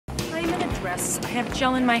progress. I have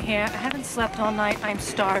gel in my hair, I haven't slept all night, I'm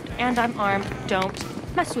starved, and I'm armed.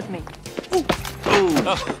 Don't mess with me. Ooh. Ooh.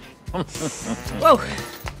 Whoa.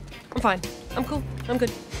 I'm fine. I'm cool. I'm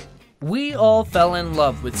good. We all fell in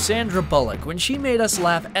love with Sandra Bullock when she made us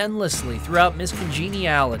laugh endlessly throughout Miss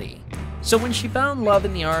Congeniality. So when she found love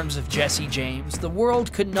in the arms of Jesse James, the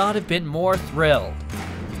world could not have been more thrilled.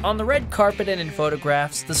 On the red carpet and in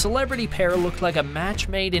photographs, the celebrity pair looked like a match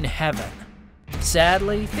made in heaven.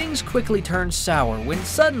 Sadly, things quickly turned sour when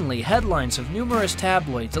suddenly headlines of numerous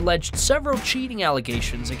tabloids alleged several cheating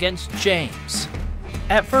allegations against James.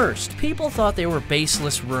 At first, people thought they were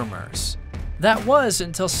baseless rumors. That was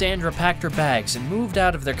until Sandra packed her bags and moved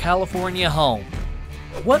out of their California home.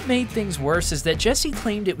 What made things worse is that Jesse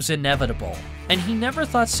claimed it was inevitable, and he never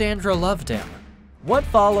thought Sandra loved him. What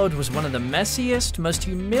followed was one of the messiest, most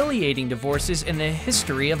humiliating divorces in the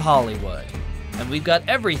history of Hollywood. And we've got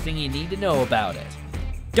everything you need to know about it.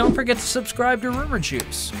 Don't forget to subscribe to Rumour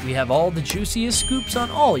Juice. We have all the juiciest scoops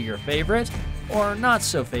on all your favorite, or not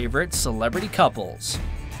so favorite, celebrity couples.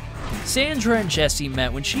 Sandra and Jesse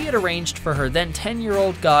met when she had arranged for her then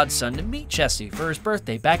 10-year-old godson to meet Jesse for his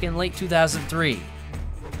birthday back in late 2003.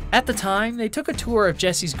 At the time, they took a tour of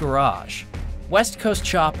Jesse's garage, West Coast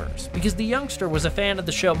Choppers, because the youngster was a fan of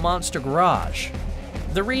the show Monster Garage.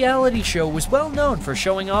 The reality show was well known for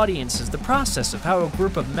showing audiences the process of how a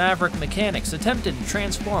group of maverick mechanics attempted to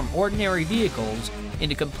transform ordinary vehicles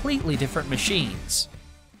into completely different machines.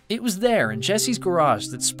 It was there in Jesse's garage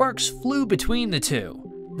that sparks flew between the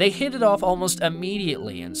two. They hit it off almost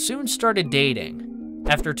immediately and soon started dating.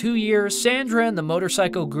 After 2 years, Sandra and the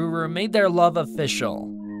motorcycle guru made their love official.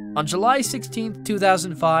 On July 16,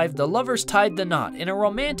 2005, the lovers tied the knot in a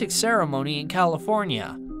romantic ceremony in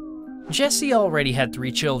California. Jesse already had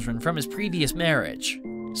 3 children from his previous marriage.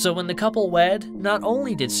 So when the couple wed, not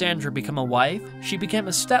only did Sandra become a wife, she became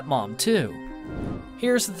a stepmom too.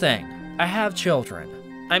 Here's the thing, I have children.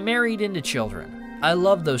 I married into children. I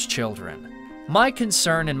love those children. My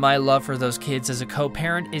concern and my love for those kids as a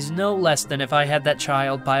co-parent is no less than if I had that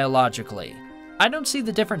child biologically. I don't see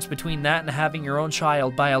the difference between that and having your own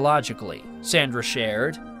child biologically, Sandra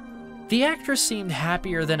shared. The actress seemed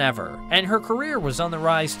happier than ever, and her career was on the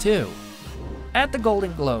rise too. At the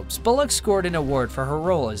Golden Globes, Bullock scored an award for her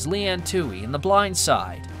role as Leanne Toohey in The Blind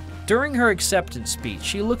Side. During her acceptance speech,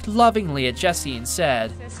 she looked lovingly at Jesse and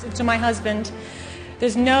said, To my husband,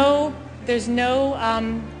 there's no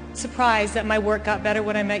surprise that my work got better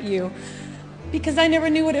when I met you, because I never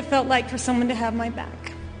knew what it felt like for someone to have my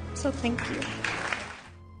back. So thank you.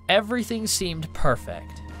 Everything seemed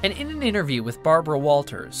perfect. And in an interview with Barbara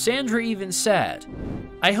Walters, Sandra even said,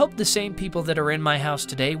 I hope the same people that are in my house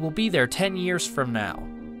today will be there 10 years from now.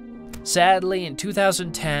 Sadly, in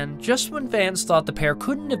 2010, just when fans thought the pair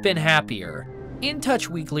couldn't have been happier, In Touch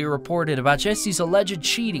Weekly reported about Jesse's alleged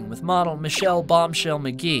cheating with model Michelle Bombshell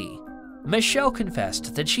McGee. Michelle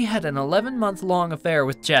confessed that she had an 11-month-long affair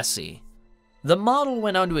with Jesse. The model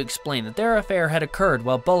went on to explain that their affair had occurred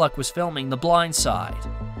while Bullock was filming The Blind Side.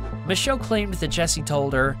 Michelle claimed that Jesse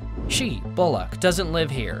told her, she, Bullock, doesn't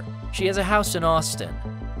live here. She has a house in Austin.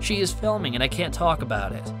 She is filming and I can't talk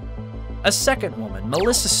about it. A second woman,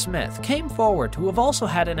 Melissa Smith, came forward to have also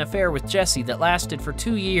had an affair with Jesse that lasted for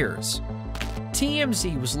 2 years.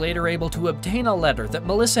 TMZ was later able to obtain a letter that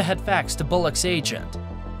Melissa had faxed to Bullock's agent.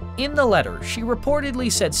 In the letter, she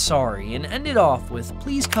reportedly said sorry and ended off with,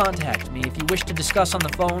 please contact me if you wish to discuss on the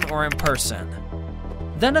phone or in person.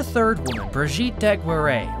 Then a third woman, Brigitte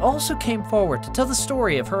Deguerre, also came forward to tell the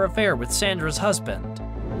story of her affair with Sandra's husband.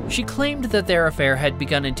 She claimed that their affair had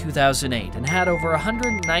begun in 2008 and had over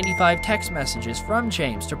 195 text messages from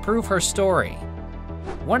James to prove her story.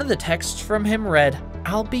 One of the texts from him read,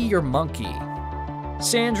 I'll be your monkey.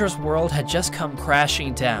 Sandra's world had just come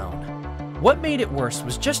crashing down. What made it worse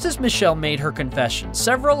was just as Michelle made her confession,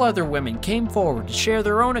 several other women came forward to share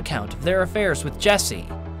their own account of their affairs with Jesse.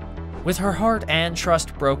 With her heart and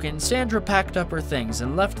trust broken, Sandra packed up her things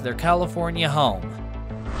and left their California home.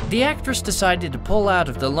 The actress decided to pull out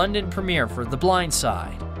of the London premiere for The Blind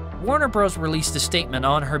Side. Warner Bros. Released a statement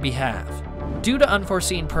on her behalf. Due to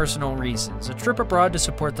unforeseen personal reasons, a trip abroad to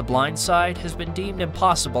support The Blind Side has been deemed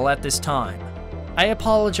impossible at this time. I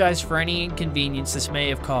apologize for any inconvenience this may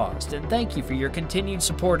have caused, and thank you for your continued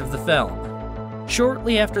support of the film.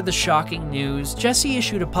 Shortly after the shocking news, Jesse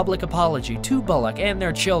issued a public apology to Bullock and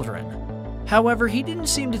their children. However, he didn't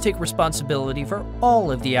seem to take responsibility for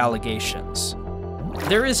all of the allegations.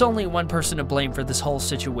 There is only one person to blame for this whole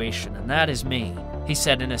situation, and that is me, he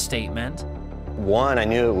said in a statement. One, I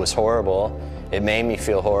knew it was horrible. It made me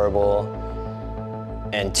feel horrible.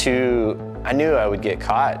 And two, I knew I would get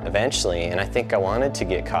caught eventually, and I think I wanted to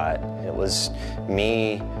get caught. It was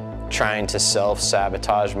me trying to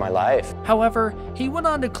self-sabotage my life. However, he went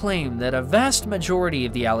on to claim that a vast majority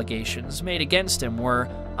of the allegations made against him were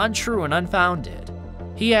untrue and unfounded.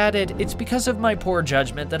 He added, "It's because of my poor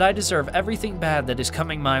judgment that I deserve everything bad that is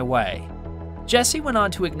coming my way." Jesse went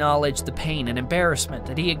on to acknowledge the pain and embarrassment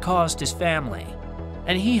that he had caused his family,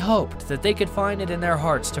 and he hoped that they could find it in their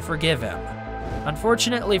hearts to forgive him.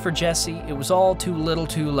 Unfortunately for Jesse, it was all too little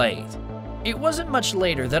too late. It wasn't much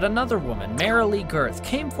later that another woman, Marilee Girth,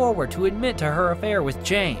 came forward to admit to her affair with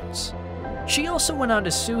James. She also went on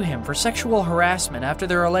to sue him for sexual harassment after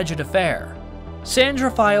their alleged affair. Sandra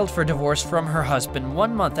filed for divorce from her husband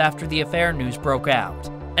 1 month after the affair news broke out,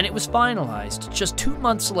 and it was finalized just 2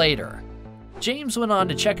 months later. James went on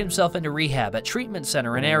to check himself into rehab at treatment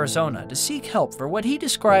center in Arizona to seek help for what he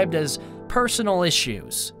described as personal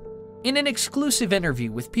issues. In an exclusive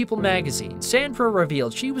interview with People magazine, Sandra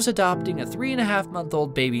revealed she was adopting a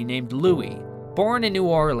 3.5-month-old baby named Louis, born in New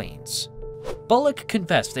Orleans. Bullock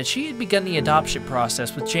confessed that she had begun the adoption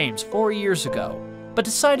process with James 4 years ago, but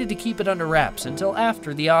decided to keep it under wraps until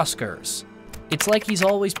after the Oscars. "It's like he's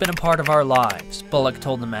always been a part of our lives," Bullock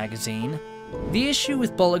told the magazine. The issue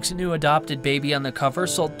with Bullock's new adopted baby on the cover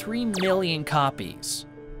sold 3 million copies.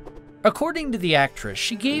 According to the actress,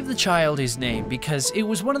 she gave the child his name because it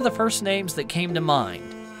was one of the first names that came to mind.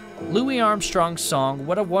 Louis Armstrong's song,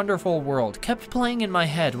 "What a Wonderful World," kept playing in my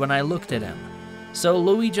head when I looked at him, so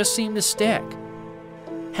Louis just seemed to stick.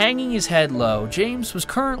 Hanging his head low, James was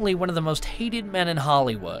currently one of the most hated men in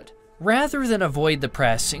Hollywood. Rather than avoid the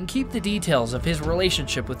press and keep the details of his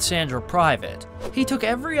relationship with Sandra private, he took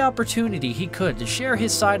every opportunity he could to share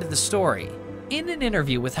his side of the story. In an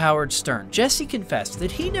interview with Howard Stern, Jesse confessed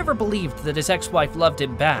that he never believed that his ex-wife loved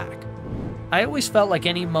him back. "I always felt like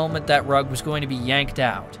any moment that rug was going to be yanked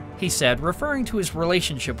out," he said, referring to his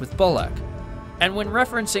relationship with Bullock. And when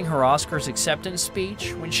referencing her Oscars acceptance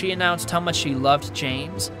speech, when she announced how much she loved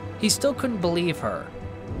James, he still couldn't believe her.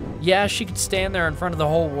 "Yeah, she could stand there in front of the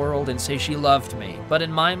whole world and say she loved me, but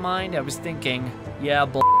in my mind, I was thinking, yeah,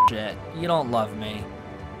 bullshit, you don't love me."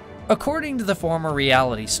 According to the former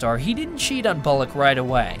reality star, he didn't cheat on Bullock right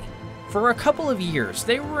away. For a couple of years,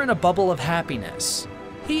 they were in a bubble of happiness.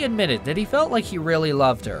 He admitted that he felt like he really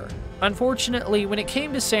loved her. Unfortunately, when it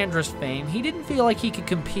came to Sandra's fame, he didn't feel like he could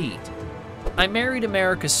compete. "I married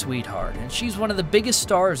America's sweetheart, and she's one of the biggest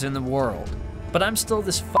stars in the world. But I'm still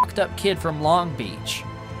this fucked up kid from Long Beach.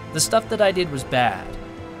 The stuff that I did was bad.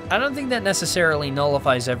 I don't think that necessarily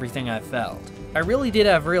nullifies everything I felt. I really did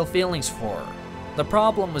have real feelings for her. The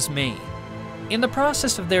problem was me." In the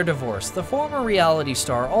process of their divorce, the former reality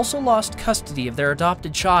star also lost custody of their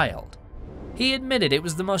adopted child. He admitted it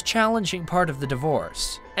was the most challenging part of the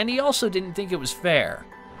divorce, and he also didn't think it was fair.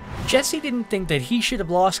 Jesse didn't think that he should have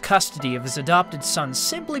lost custody of his adopted son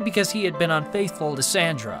simply because he had been unfaithful to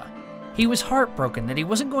Sandra. He was heartbroken that he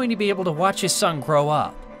wasn't going to be able to watch his son grow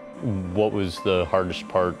up. What was the hardest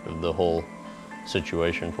part of the whole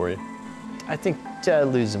situation for you? I think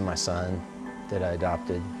losing my son that I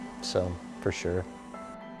adopted, so for sure.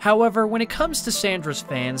 However, when it comes to Sandra's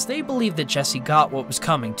fans, they believe that Jesse got what was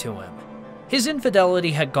coming to him. His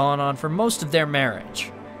infidelity had gone on for most of their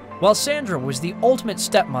marriage. While Sandra was the ultimate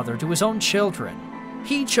stepmother to his own children,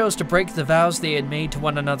 he chose to break the vows they had made to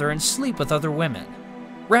one another and sleep with other women.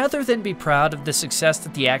 Rather than be proud of the success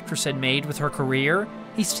that the actress had made with her career,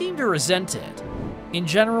 he seemed to resent it. "In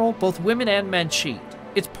general, both women and men cheat.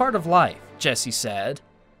 It's part of life," Jesse said.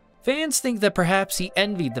 Fans think that perhaps he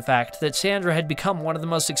envied the fact that Sandra had become one of the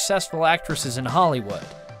most successful actresses in Hollywood,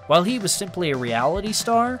 while he was simply a reality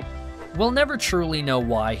star. We'll never truly know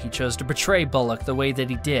why he chose to portray Bullock the way that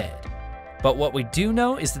he did. But what we do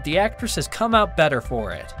know is that the actress has come out better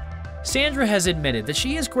for it. Sandra has admitted that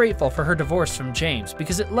she is grateful for her divorce from James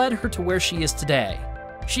because it led her to where she is today.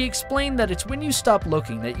 She explained that it's when you stop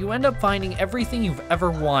looking that you end up finding everything you've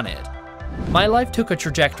ever wanted. "My life took a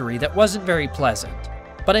trajectory that wasn't very pleasant,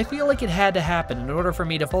 but I feel like it had to happen in order for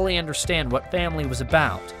me to fully understand what family was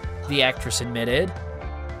about," the actress admitted.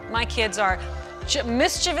 "My kids are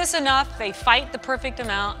mischievous enough. They fight the perfect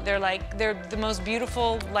amount. They're the most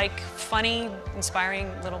beautiful, funny,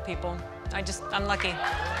 inspiring little people. I'm lucky."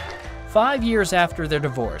 5 years after their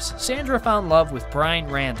divorce, Sandra found love with Brian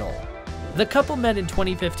Randall. The couple met in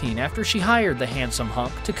 2015 after she hired the handsome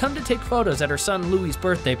hunk to come to take photos at her son Louis'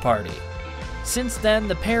 birthday party. Since then,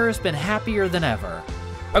 the pair has been happier than ever.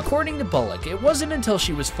 According to Bullock, it wasn't until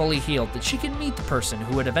she was fully healed that she could meet the person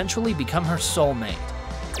who would eventually become her soulmate.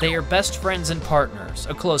 They are best friends and partners,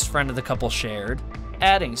 a close friend of the couple shared,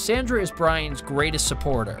 adding Sandra is Brian's greatest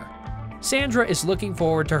supporter. Sandra is looking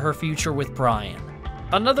forward to her future with Brian.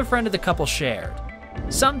 Another friend of the couple shared,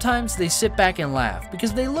 Sometimes they sit back and laugh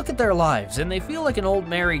because they look at their lives and they feel like an old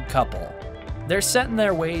married couple. They're set in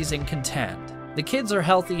their ways and content. The kids are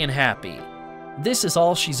healthy and happy. This is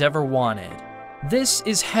all she's ever wanted. This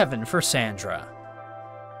is heaven for Sandra.